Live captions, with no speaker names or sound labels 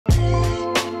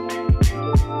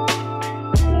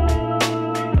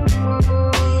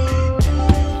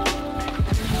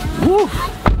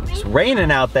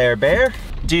raining out there, Bear.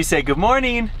 G, say good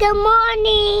morning. Good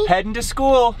morning. Heading to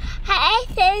school.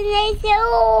 Heading to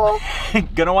school.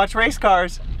 Gonna watch race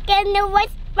cars. Gonna watch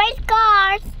race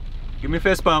cars. Give me a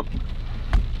fist bump.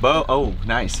 Bo, oh,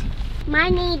 nice. I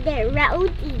need a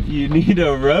roadie. You need a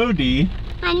roadie?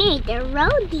 I need a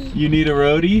roadie. You need a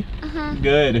roadie? Uh-huh.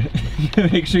 Good.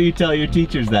 Make sure you tell your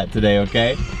teachers that today,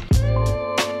 okay?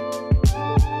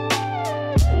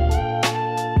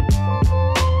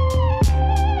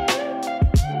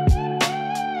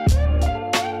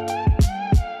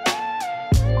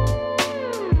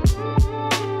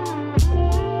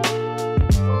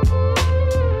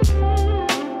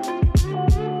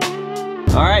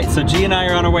 All right, so G and I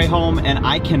are on our way home, and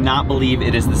I cannot believe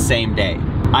it is the same day.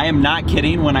 I am not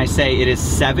kidding when I say it is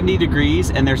 70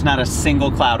 degrees and there's not a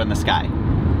single cloud in the sky.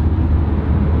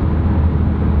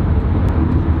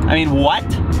 I mean, what?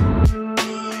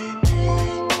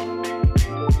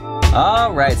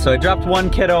 All right, so I dropped one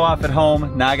kiddo off at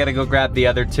home. Now I gotta go grab the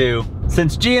other two.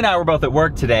 Since G and I were both at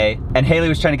work today, and Haley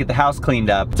was trying to get the house cleaned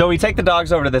up, so we take the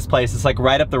dogs over to this place. It's like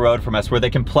right up the road from us where they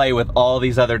can play with all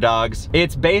these other dogs.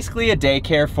 It's basically a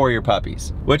daycare for your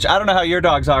puppies, which I don't know how your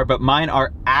dogs are, but mine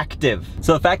are active.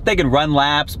 So the fact they can run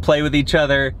laps, play with each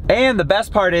other, and the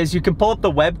best part is you can pull up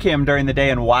the webcam during the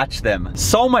day and watch them.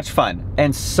 So much fun,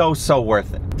 and so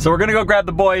worth it. So we're gonna go grab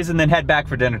the boys and then head back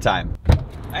for dinner time.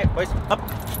 All right, boys, up.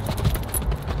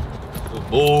 Good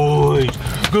boys,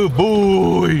 good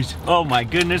boys. Oh my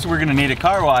goodness, we're gonna need a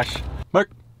car wash. Mark,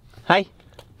 hi.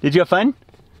 Did you have fun? Did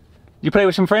you play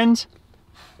with some friends?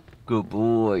 Good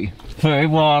boy. Hey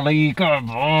Wally, good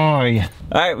boy.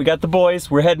 All right, we got the boys,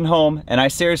 we're heading home, and I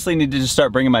seriously need to just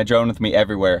start bringing my drone with me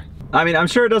everywhere. I mean, I'm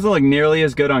sure it doesn't look nearly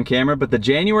as good on camera, but the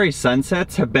January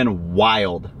sunsets have been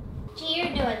wild. Gee,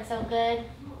 you're doing so good.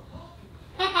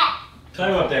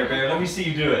 Climb up there, Bear, let me see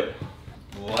you do it.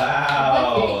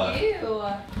 Wow. Look at you.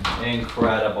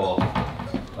 Incredible.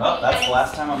 Oh, that's the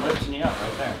last time I'm lifting you up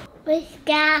right there. What's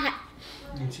that?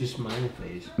 It's your smiley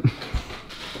face.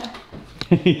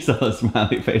 You saw the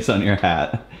smiley face on your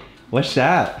hat. What's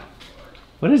that?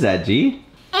 What is that, G?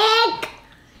 Egg.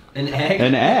 An egg?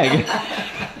 An egg?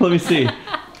 Let me see.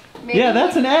 Maybe. Yeah,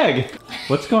 that's an egg.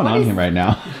 What's going on here right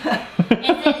now? Is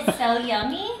it so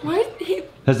yummy? What?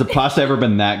 Has the pasta ever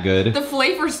been that good? The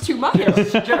flavor's too much.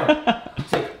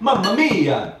 Say, Mamma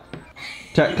Mia!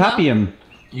 Copy him.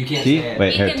 You can't G? say it.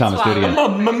 Wait, You here, can Thomas, do it again.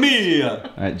 Mamma Mia!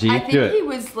 All right, G, I think do it. he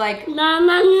was like,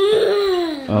 Mama.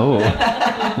 Oh,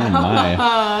 oh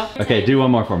my. Okay, do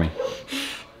one more for me.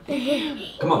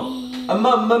 Come on.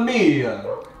 Mamma Mia!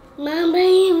 Mama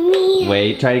mia.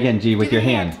 Wait, try it again, G, with your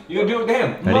hand. You gotta do it with the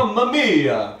hand. Ready? Mamma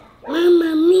Mia!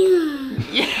 Mama mia.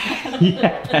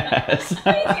 Yes.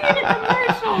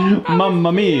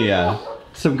 Mamma mia.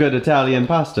 Some good Italian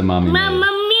pasta, mommy. Mama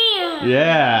mia.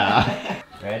 Yeah.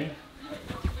 Ready?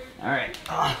 All right.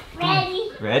 Ready.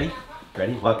 Ready?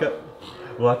 Ready? Walk up.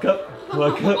 Walk up.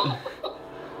 Walk up.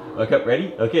 Walk up.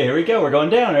 Ready? Okay, here we go. We're going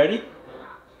down. Ready?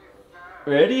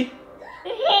 Ready?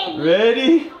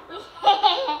 Ready?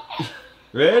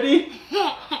 Ready?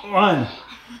 1,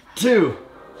 2,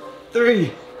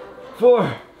 3,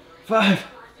 4, 5.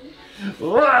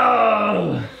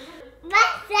 Whoa!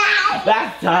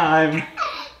 Bath time!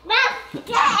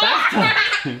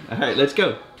 All right, let's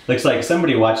go. Looks like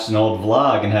somebody watched an old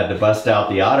vlog and had to bust out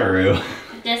the Otteroo.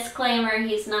 Disclaimer,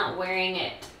 he's not wearing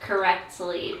it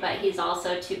correctly, but he's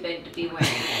also too big to be wearing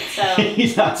it. So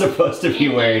He's not supposed to be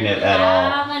wearing it at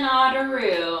all. have an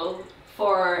Otteroo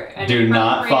for an Do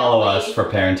not follow us for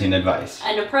parenting advice.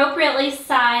 an appropriately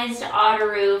sized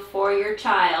Otteroo for your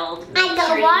child. Make I got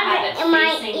sure you water have it in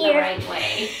my facing ear. the right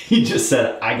way. He just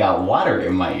said, I got water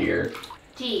in my ear.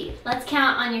 Gee, let's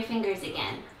count on your fingers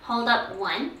again. Hold up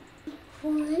 1,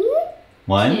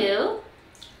 1, 2.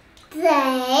 3.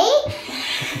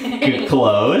 good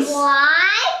close. 1.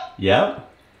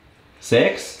 Yep.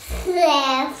 6.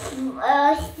 6.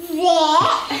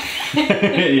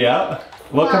 Yep.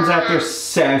 What comes after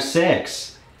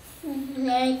 6?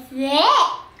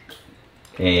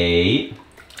 8.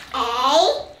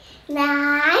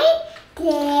 9.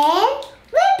 10.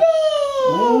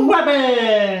 Ribbon.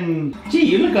 Weapon! Gee,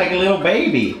 you look like a little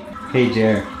baby. Hey,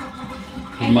 Jer.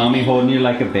 Is mommy holding you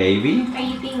like a baby? Are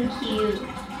you being cute?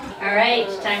 All right,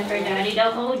 it's time for Daddy to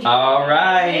hold you. All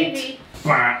right.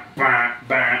 Baby.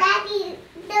 Daddy,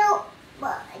 do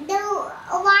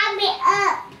warm me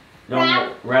up.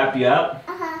 Don't wrap you up?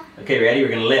 Okay, ready? We're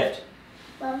gonna lift.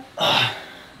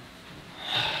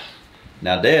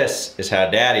 Now this is how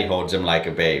Daddy holds him like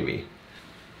a baby.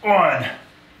 1,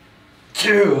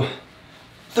 2,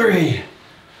 3.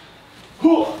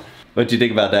 What'd you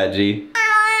think about that, G?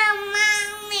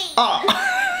 Mommy. Oh.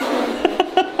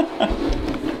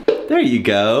 There you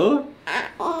go.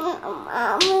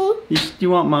 Mommy. You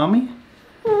want mommy?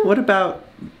 What about,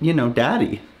 you know,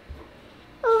 daddy?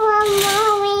 I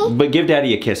want mommy. But give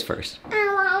daddy a kiss first. I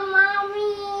want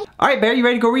mommy. All right, Bear, you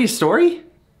ready to go read a story?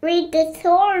 Read the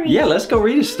story. Yeah, let's go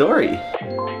read a story.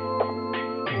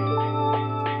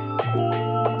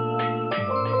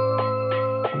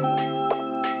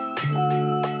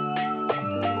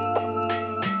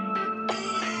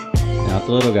 Now that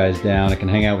the little guy's down, I can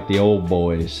hang out with the old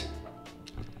boys.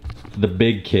 The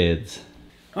big kids.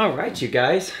 All right, you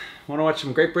guys. Want to watch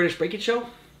some Great British Baking Show?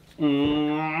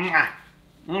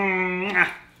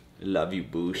 Love you,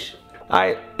 Boosh. All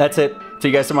right, that's it. See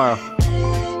you guys tomorrow.